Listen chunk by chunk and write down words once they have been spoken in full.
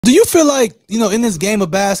Do you feel like, in this game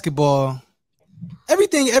of basketball,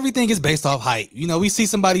 everything is based off height? We see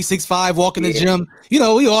somebody 6'5" walk in the gym,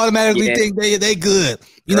 we automatically think they good.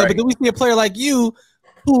 But then we see a player like you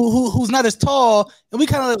who's not as tall, and we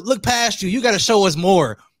kind of look past you. You got to show us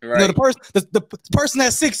more. Right. The person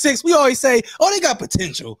that's 6'6", we always say, "Oh, they got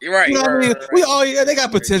potential." Right. What I mean? Right. They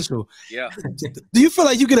got potential. Yeah. Do you feel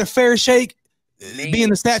like you get a fair shake being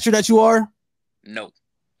the stature that you are? No,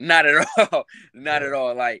 not at all. Not at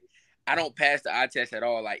all. Like, I don't pass the eye test at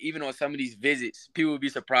all. Like, even on some of these visits, people would be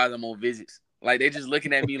surprised I'm on visits. Like, they just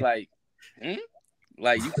looking at me like,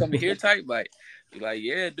 like, you coming here type? Like,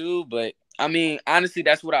 yeah, dude. But I mean, honestly,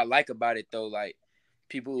 that's what I like about it though. Like,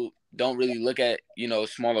 people don't really look at,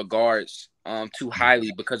 smaller guards too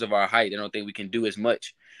highly because of our height. They don't think we can do as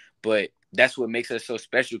much. But that's what makes us so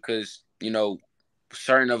special because,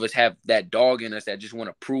 certain of us have that dog in us that just want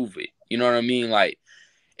to prove it. You know what I mean? Like,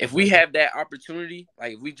 if we have that opportunity,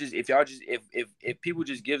 like if people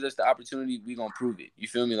just gives us the opportunity, we gonna prove it. You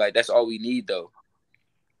feel me? Like, that's all we need though.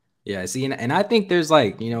 Yeah, see, and I think there's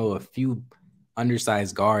like, a few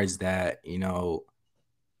undersized guards that,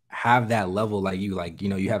 have that level like you. Like,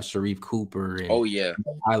 you have Sharif Cooper and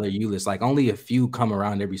Tyler Ulis. Like, only a few come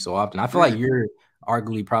around every so often. I feel like you're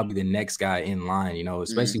arguably probably the next guy in line,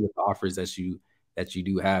 especially with the offers that you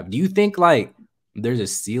do have. Do you think like there's a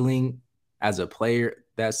ceiling as a player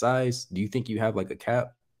that size? Do you think you have like a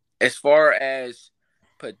cap? As far as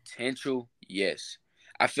potential, yes.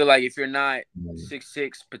 I feel like if you're not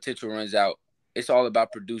 6'6", potential runs out. It's all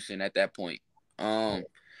about producing at that point.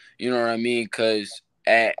 You know what I mean? Because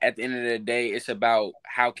at the end of the day, it's about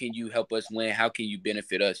how can you help us win? How can you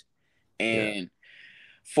benefit us? And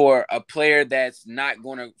for a player that's not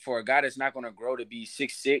going to, for a guy that's not going to grow to be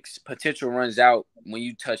 6'6", potential runs out when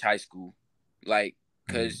you touch high school. Like,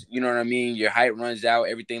 because you know what I mean? Your height runs out,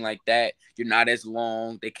 everything like that. You're not as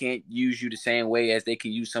long. They can't use you the same way as they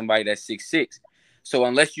can use somebody that's 6'6". So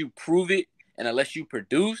unless you prove it and unless you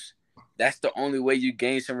produce, that's the only way you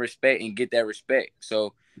gain some respect and get that respect.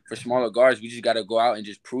 So for smaller guards, we just got to go out and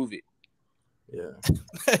just prove it. Yeah.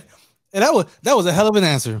 And that was a hell of an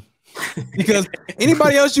answer. Because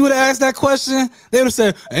anybody else you would have asked that question, they would have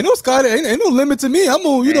said, "Ain't no Scott, ain't no limit to me. I'm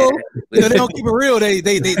on, they don't keep it real. They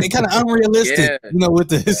kind of unrealistic, with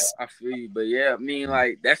this." I feel you, but yeah, I mean,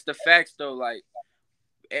 like, that's the facts though. Like,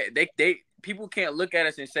 they people can't look at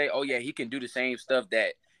us and say, "Oh yeah, he can do the same stuff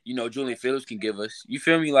that Julian Phillips can give us." You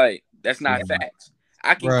feel me? Like, that's not facts.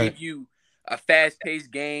 I can give you a fast-paced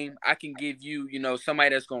game. I can give you,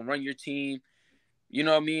 somebody that's gonna run your team. You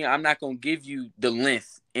know what I mean? I'm not gonna give you the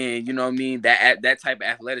length and you know what I mean, that type of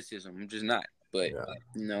athleticism. I'm just not. But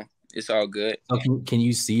it's all good. So can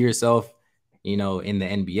you see yourself, in the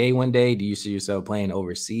NBA one day? Do you see yourself playing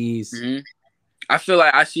overseas? I feel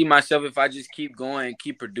like I see myself if I just keep going,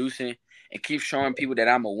 keep producing, and keep showing people that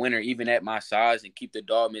I'm a winner, even at my size, and keep the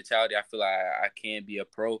dog mentality. I feel like I can be a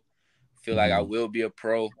pro. I feel like I will be a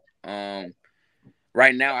pro.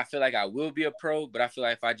 Right now, I feel like I will be a pro, but I feel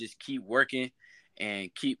like if I just keep working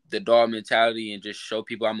and keep the dog mentality and just show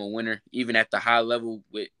people I'm a winner, even at the high level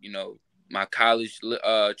with, my college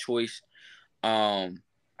choice, I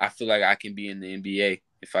feel like I can be in the NBA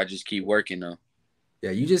if I just keep working, though.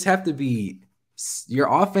 Yeah, you just have to be – your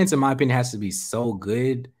offense, in my opinion, has to be so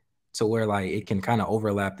good to where, like, it can kind of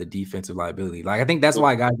overlap the defensive liability. Like, I think that's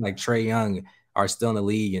why guys like Trey Young are still in the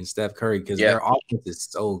league and Steph Curry, because their offense is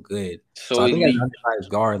so good. So I think as an undersized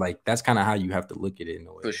guard, like, that's kind of how you have to look at it in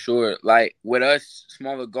a way. For sure. Like, with us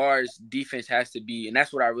smaller guards, defense has to be – and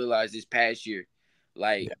that's what I realized this past year.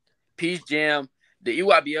 Like, Peace Jam, the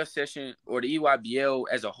EYBL session or the EYBL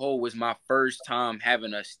as a whole was my first time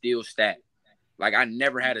having a steal stat. Like, I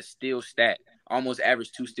never had a steal stat. Almost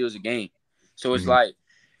averaged 2 steals a game. So it's like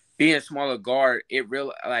being a smaller guard,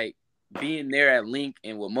 being there at Link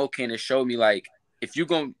and what Mo Cannon showed me, like, if you're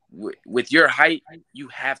going with your height, you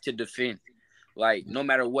have to defend. Like, no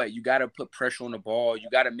matter what, you got to put pressure on the ball. You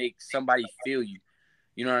got to make somebody feel you.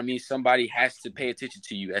 You know what I mean? Somebody has to pay attention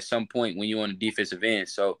to you at some point when you're on the defensive end.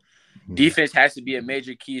 So defense has to be a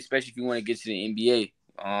major key, especially if you want to get to the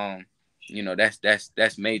NBA.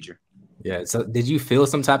 That's major. Yeah. So did you feel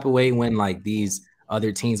some type of way when, like, these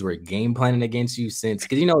other teams were game planning against you? Because,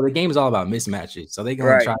 the game is all about mismatches. So they're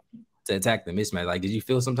going to try to attack the mismatch. Like, did you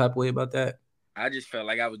feel some type of way about that? I just felt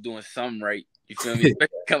like I was doing something right. You feel me?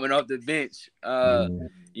 Especially coming off the bench.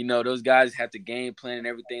 Those guys have to game plan and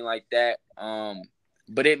everything like that.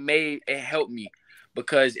 But it helped me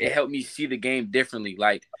because it helped me see the game differently.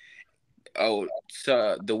 Like,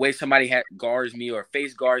 so the way somebody guards me or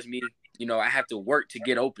face guards me, I have to work to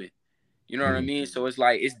get open. You know what I mean? So it's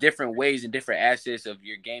like, it's different ways and different assets of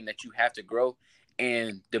your game that you have to grow.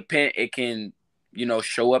 and it can, you know,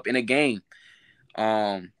 show up in a game.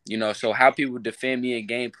 You know, so how people defend me and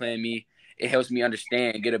game plan me, it helps me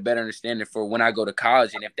understand and get a better understanding for when I go to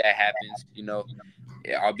college. And if that happens, you know,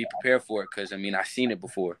 I'll be prepared for it because, I mean, I've seen it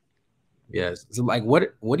before. Yes. So, like, what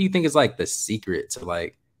do you think is, like, the secret to,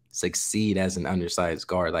 like, succeed as an undersized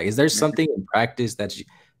guard? Like, is there something in practice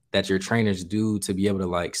that your trainers do to be able to,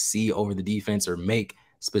 like, see over the defense or make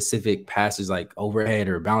specific passes, like overhead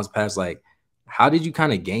or bounce pass? Like, how did you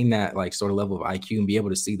kind of gain that, like, sort of level of IQ and be able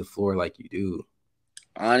to see the floor like you do?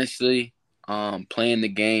 Honestly, playing the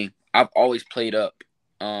game, I've always played up.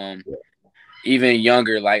 Even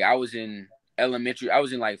younger, like I was in elementary, I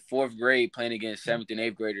was in like 4th grade playing against 7th and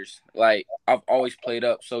 8th graders. Like I've always played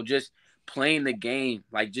up. So just playing the game,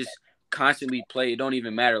 like just constantly play. It don't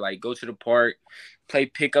even matter. Like go to the park, play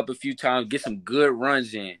pick up a few times, get some good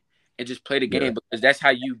runs in, and just play the game because that's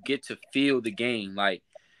how you get to feel the game. Like,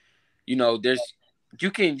 you know,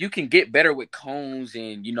 you can get better with cones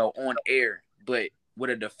and, you know, on air, but with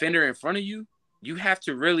a defender in front of you, you have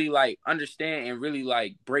to really like understand and really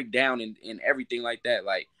like break down and everything like that.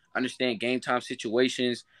 Like understand game time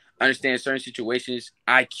situations, understand certain situations,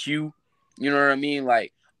 IQ, you know what I mean?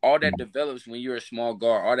 Like all that develops when you're a small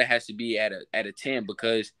guard. All that has to be at a 10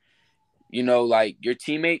 because, you know, like your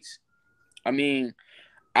teammates, I mean,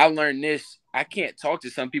 I learned this. I can't talk to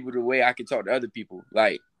some people the way I can talk to other people.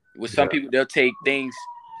 Like with some people, they'll take things,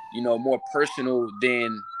 you know, more personal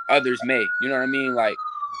than others may. You know what I mean? Like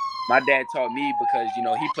my dad taught me because, you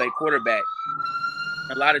know, he played quarterback.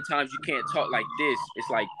 A lot of times you can't talk like this. It's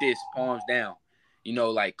like this, palms down. You know,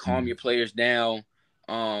 like calm your players down.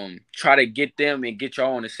 Try to get them and get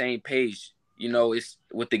y'all on the same page. You know, it's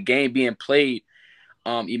with the game being played,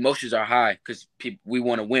 emotions are high because we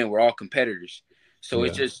want to win. We're all competitors. So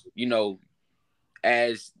it's just, you know,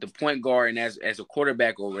 as the point guard and as a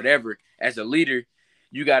quarterback or whatever, as a leader,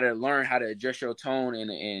 you got to learn how to adjust your tone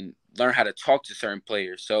and learn how to talk to certain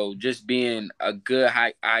players. So just being a good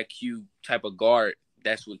high IQ type of guard,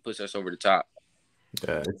 that's what puts us over the top.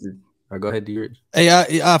 Go ahead, D-Rich. Hey,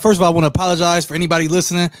 first of all, I want to apologize for anybody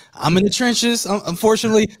listening. I'm in the trenches,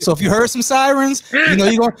 unfortunately. So if you heard some sirens, you know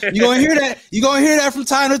you're gonna hear that. You're gonna hear that from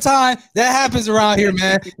time to time. That happens around here,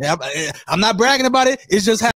 man. I'm not bragging about it. It's just